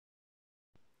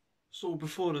So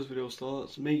before this video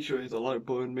starts, make sure you hit the like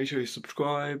button, make sure you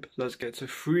subscribe. Let's get to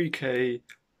 3K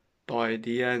by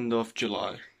the end of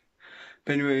July.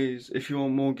 But anyways, if you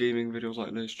want more gaming videos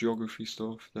like this, geography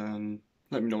stuff, then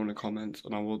let me know in the comments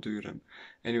and I will do them.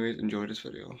 Anyways, enjoy this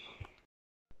video.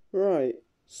 Right,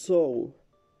 so,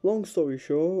 long story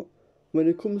short, when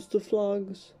it comes to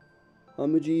flags,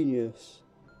 I'm a genius.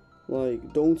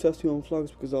 Like, don't test me on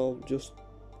flags because I'll just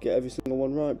get every single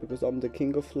one right because I'm the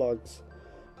king of flags.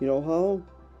 You know how?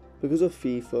 Because of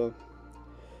FIFA.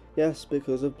 Yes,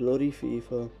 because of bloody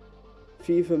FIFA.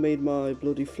 FIFA made my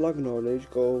bloody flag knowledge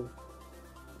go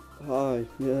high.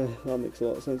 Yeah, that makes a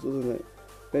lot of sense, doesn't it?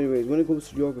 But anyways, when it comes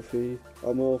to geography,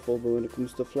 I'm awful, but when it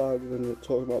comes to flags and we're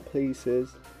talking about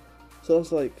places, so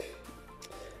that's like,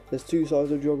 there's two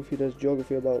sides of geography. There's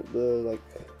geography about the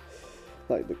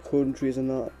like the countries and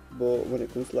that, but when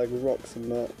it comes to like rocks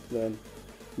and that, then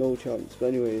no chance. But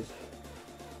anyways,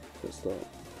 let's start.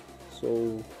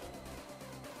 So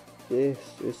this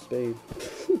is Spain.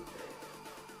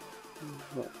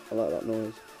 I like that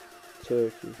noise.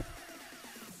 Turkey,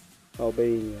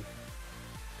 Albania,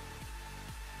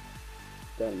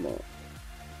 Denmark.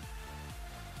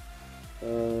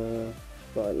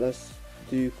 Right, let's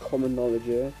do common knowledge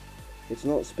here. It's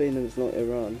not Spain and it's not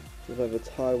Iran. So it's either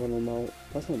Taiwan or Malta.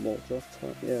 That's not Malta, that's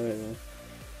Taiwan. Yeah, anyway.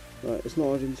 Right, it's not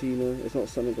Argentina, it's not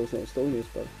Senegal, it's not Estonia,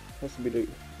 but it has to be the...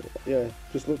 Yeah,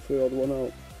 just look for the other one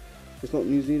out. It's not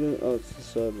New Zealand, oh, it's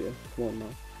Serbia. Come on now.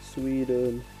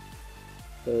 Sweden.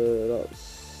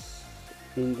 That's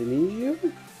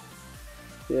Indonesia?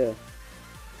 Yeah.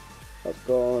 That's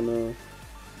Ghana.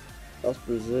 That's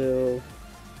Brazil.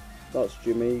 That's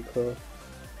Jamaica.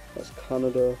 That's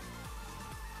Canada.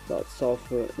 That's South...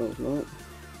 No, it's not.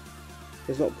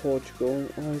 It's not Portugal.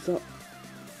 Oh, is that...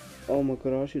 Oh my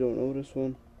god, I actually don't know this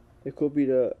one. It could be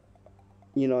the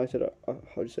United... how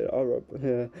do you say it? Arab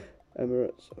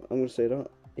Emirates. I'm going to say that.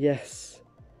 Yes.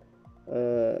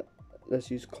 Let's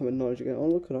use common knowledge again. Oh,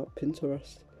 look at that.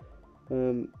 Pinterest.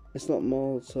 It's not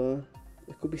Malta.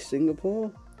 It could be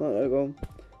Singapore. Right, there we go.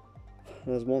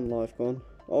 There's one life gone.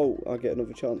 Oh, I get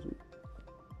another chance.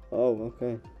 Oh,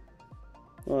 okay.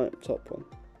 Right, top one.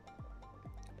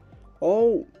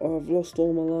 Oh, I've lost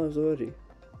all my lives already.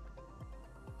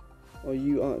 Are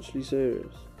you actually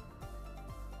serious?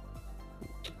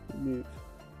 Move.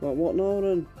 Right, what now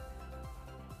then?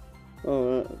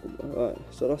 Oh, right,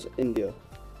 so that's India.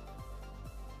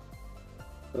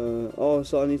 Oh,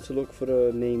 so I need to look for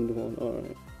the named one.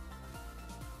 Alright.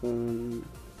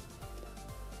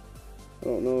 I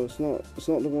don't know, it's not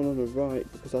the one on the right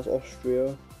because that's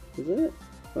Austria, is it?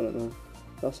 I don't know.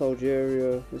 That's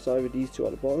Algeria. It's either these two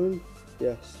at the bottom.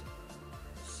 Yes.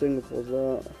 Singapore's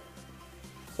that.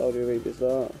 Saudi Arabia's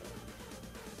that.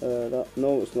 That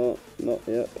no, it's not. Not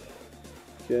yet.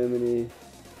 Germany.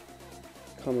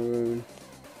 Cameroon.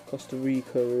 Costa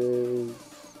Rica is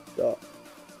that.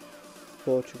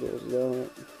 Portugal's that.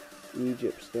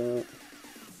 Egypt's that.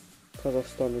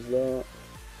 Kazakhstan is that.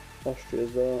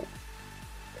 Austria's that.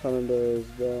 Canada is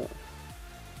that.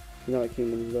 United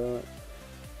Kingdom is that.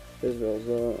 Israel's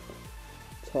that.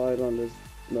 Thailand is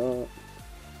that.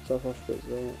 South Africa is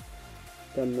that.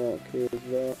 Denmark is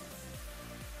that.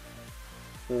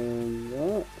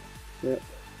 That. Yep.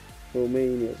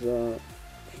 Romania is that.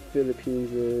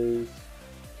 Philippines is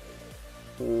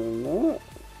that.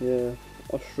 Yeah.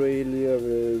 Australia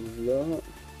is that.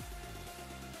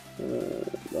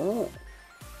 That.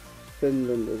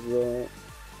 Finland is that.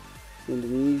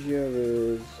 Indonesia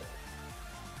is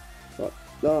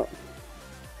that.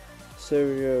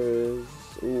 Syria is,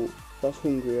 oh, that's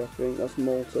Hungary I think, that's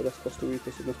Malta, that's Costa Rica,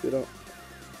 so it must be that.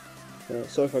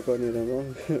 Sorry if I got any of them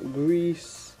wrong.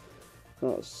 Greece,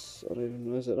 that's, I don't even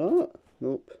know, is it that?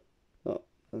 Nope. That.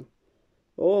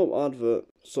 Oh, advert,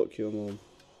 suck your mum.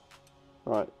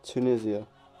 Right, Tunisia.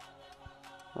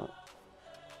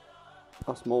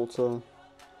 That's Malta.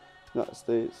 United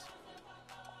States.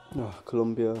 Oh,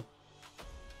 Colombia.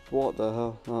 What the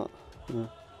hell, that, yeah.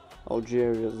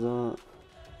 Algeria's that.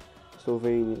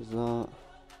 Slovenia's that.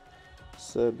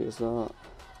 Serbia's that.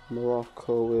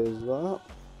 Morocco is that.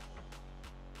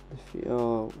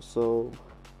 So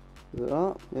is it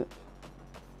that? Yep.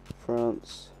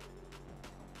 France.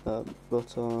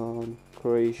 Bhutan.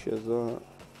 Croatia's that.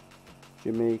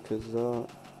 Jamaica's that.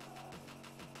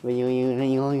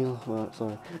 Right,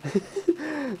 sorry.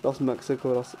 That's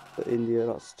Mexico, that's India,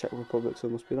 that's Czech Republic, so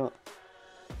it must be that.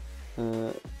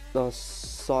 That's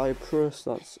Cyprus,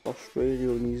 that's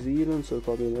Australia or New Zealand, so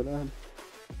probably one of them.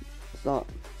 It's that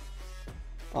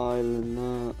island,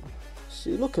 that.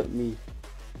 See, look at me,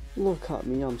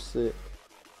 I'm sick.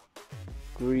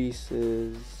 Greece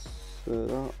is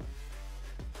that.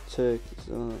 Turkey, is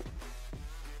that?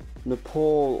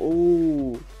 Nepal,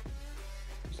 oh,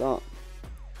 is that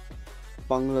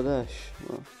Bangladesh?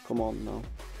 Oh, come on now.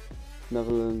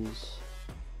 Netherlands,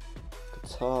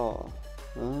 Qatar,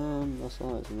 that's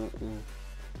that, isn't it?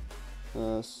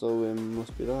 Yeah. So it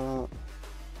must be that.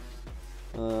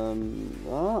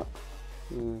 That.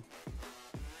 Yeah.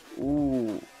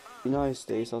 Ooh, United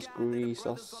States. That's Greece.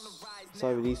 That's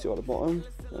either these two at the bottom.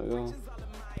 There we go.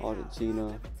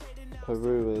 Argentina,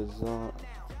 Peru is that.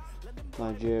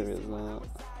 Nigeria is that.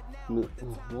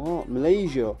 What?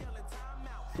 Malaysia.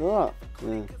 That.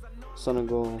 Yeah.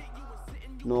 Senegal,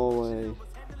 Norway.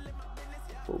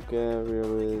 Bulgaria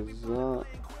is that.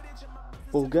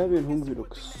 Bulgaria and Hungary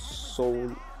look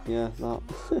so. Yeah, that.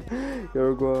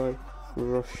 Uruguay,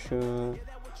 Russia,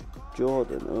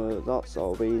 Jordan. That's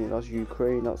Albania. That's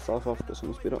Ukraine. That's South Africa. So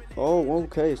must be that. Oh,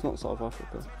 okay. It's not South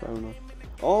Africa. Fair enough.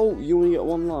 Oh, you only get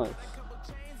one life.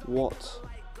 What?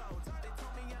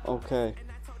 Okay.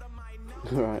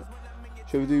 Right.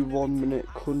 Shall we do 1 minute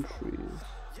countries?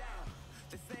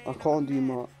 I can't do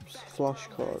maps.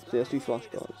 Flashcards. Yeah, let's do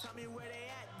flashcards.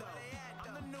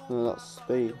 No, that's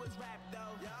Spain.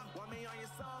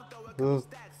 Ugh,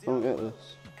 I don't get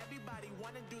this.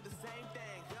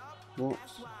 What?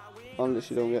 I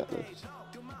literally don't get this.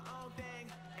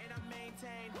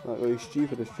 Like, are you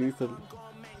stupid or stupid?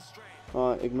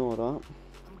 Alright, ignore that.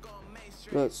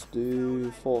 Let's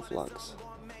do 4 flags.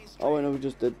 Oh wait, no, we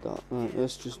just did that. Right,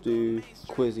 let's just do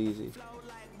quiz easy.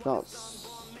 That's...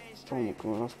 oh my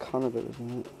god, that's Canada,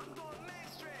 isn't it?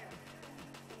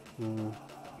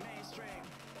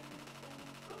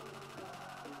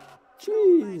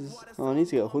 Jeez! Oh, I need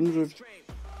to get 100.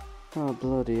 Oh,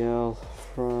 bloody hell.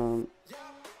 France.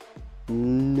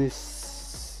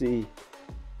 Nissi.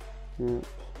 Yep.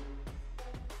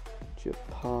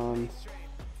 Japan.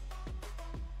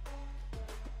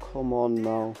 Come on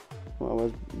now. Well,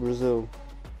 where's Brazil?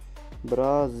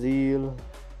 Brazil.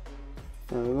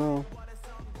 There we go.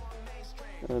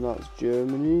 And that's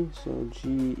Germany. So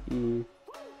Germany.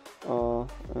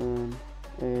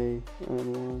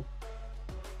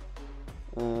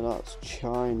 That's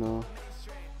China.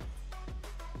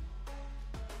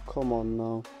 Come on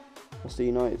now. That's the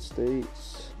United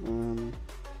States.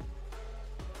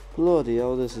 Bloody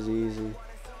hell, this is easy.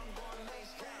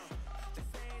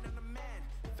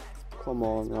 Come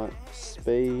on, right.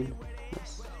 Spain.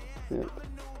 Yes. Yep.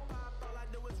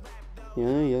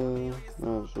 Yeah.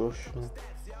 That's Russia.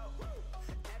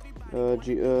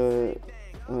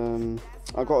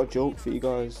 I got a joke for you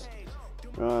guys.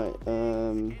 Right.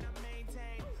 Do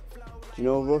you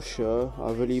know Russia?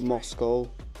 I really Moscow. Do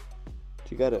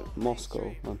you get it?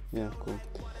 Moscow. Yeah, cool.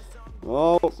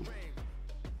 Oh.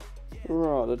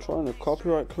 Right, they're trying to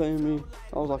copyright claim me.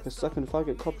 That was like a second if I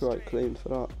get copyright claimed for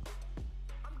that.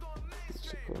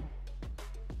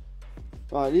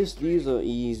 Right, these are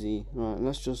easy. Right,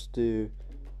 let's just do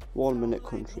 1 minute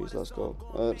countries. Let's go.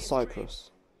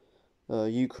 Cyprus,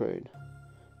 Ukraine,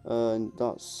 and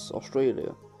that's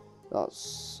Australia.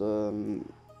 That's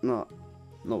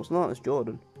no, it's not. It's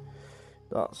Jordan.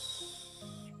 That's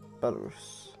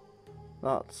Belarus.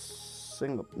 That's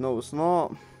Singapore. No, it's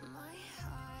not.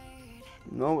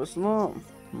 No, it's not.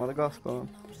 Madagascar,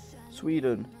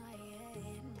 Sweden.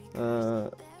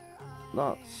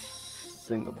 That's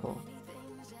Singapore.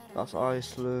 That's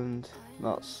Iceland.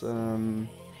 That's that.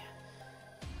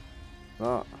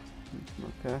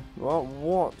 Okay. Well,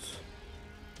 what?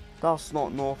 That's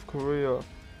not North Korea.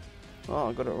 Oh,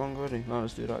 I got it wrong already. Now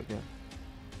let's do that again.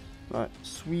 Right,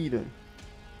 Sweden,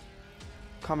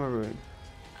 Cameroon,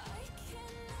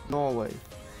 Norway,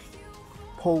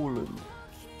 Poland.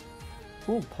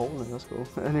 Oh, Poland, that's cool.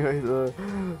 Anyway,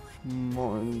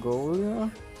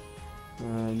 Mongolia,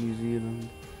 New Zealand,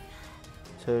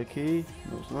 Turkey.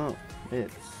 No, it's not.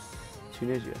 It's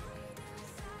Tunisia,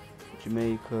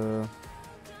 Jamaica.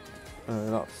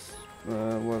 That's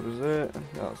where was it?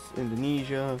 That's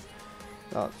Indonesia.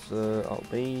 That's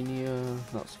Albania.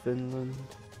 That's Finland.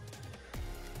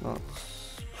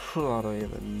 That's I don't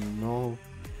even know.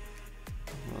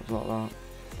 That's not that.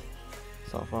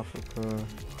 South Africa,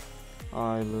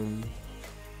 Ireland.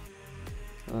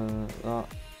 That.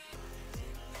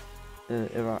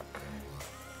 Iraq,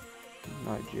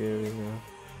 Nigeria,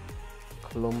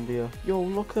 Colombia. Yo,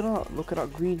 look at that! Look at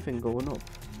that green thing going up.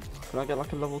 Can I get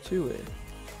like a level 2 here?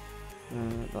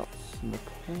 That's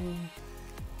Nepal,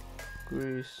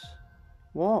 Greece.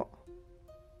 What?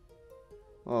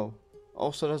 Oh,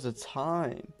 so there's a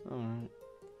time. All right.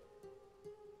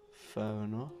 Fair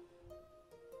enough.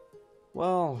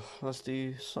 Well, let's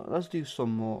do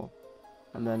some more,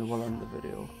 and then we'll end the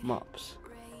video. Maps.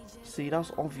 See,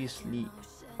 that's obviously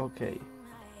okay.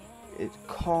 it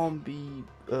can't be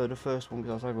the first one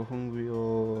because that's either Hungary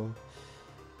or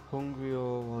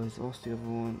what's the other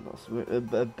one? That's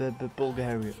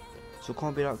Bulgaria. So it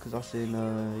can't be that because that's in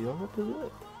Europe, is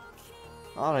it?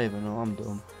 I don't even know. I'm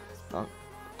dumb. That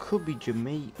could be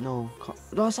Jamaica. No,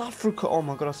 that's Africa. Oh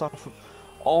my god, that's Africa.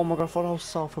 Oh my god, I thought that was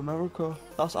South America.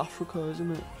 That's Africa,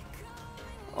 isn't it?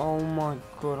 Oh my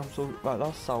god, I'm so right.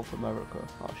 That's South America.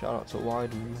 Oh, shout out to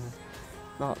Wyden.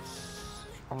 That's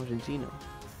Argentina,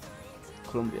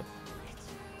 Colombia.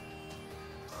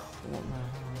 What the hell?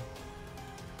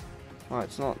 Right,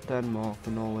 it's not Denmark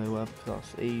or Norway, whatever.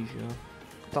 That's Asia.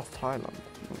 That's Thailand.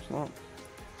 No, it's not.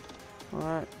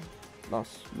 Alright,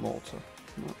 that's Malta.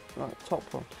 No, right, top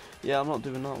one. Yeah, I'm not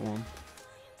doing that one.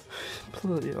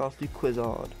 Bloody hell, that's the quiz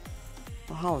hard.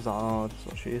 How is that hard? That's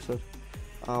what she said.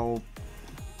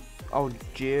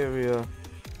 Algeria.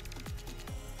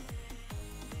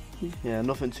 Yeah,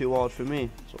 nothing too hard for me.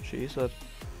 That's what she said.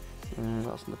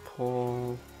 That's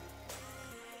Nepal.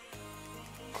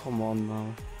 Come on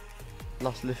now.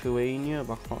 That's Lithuania,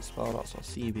 but I can't spell that, so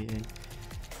CBA.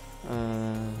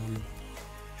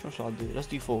 What should I do? Let's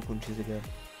do 4 countries again.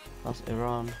 That's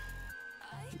Iran.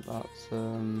 That's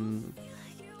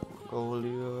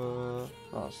Mongolia.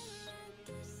 That's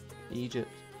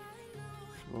Egypt.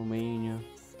 Romania.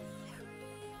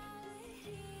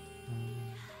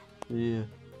 Yeah.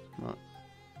 Right.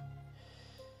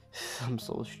 I'm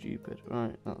so stupid.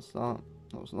 Right, that's that.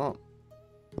 That was that.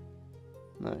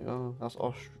 There you go. That's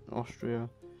Austria,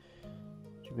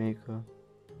 Jamaica,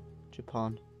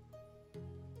 Japan,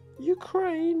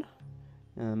 Ukraine,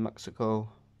 Mexico,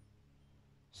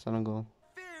 Senegal.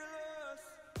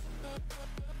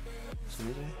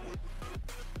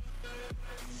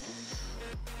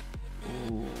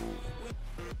 Ooh.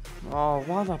 Oh,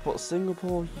 why did I put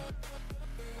Singapore?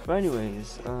 But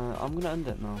anyways, I'm gonna end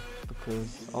it now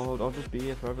because I'll just be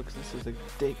here forever because this is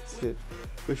addictive.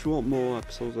 If you want more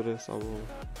episodes of this, I will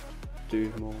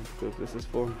do more because this is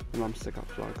fun and I'm sick of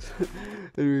flags.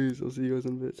 Anyways, I'll see you guys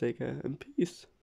in a bit. Take care and peace.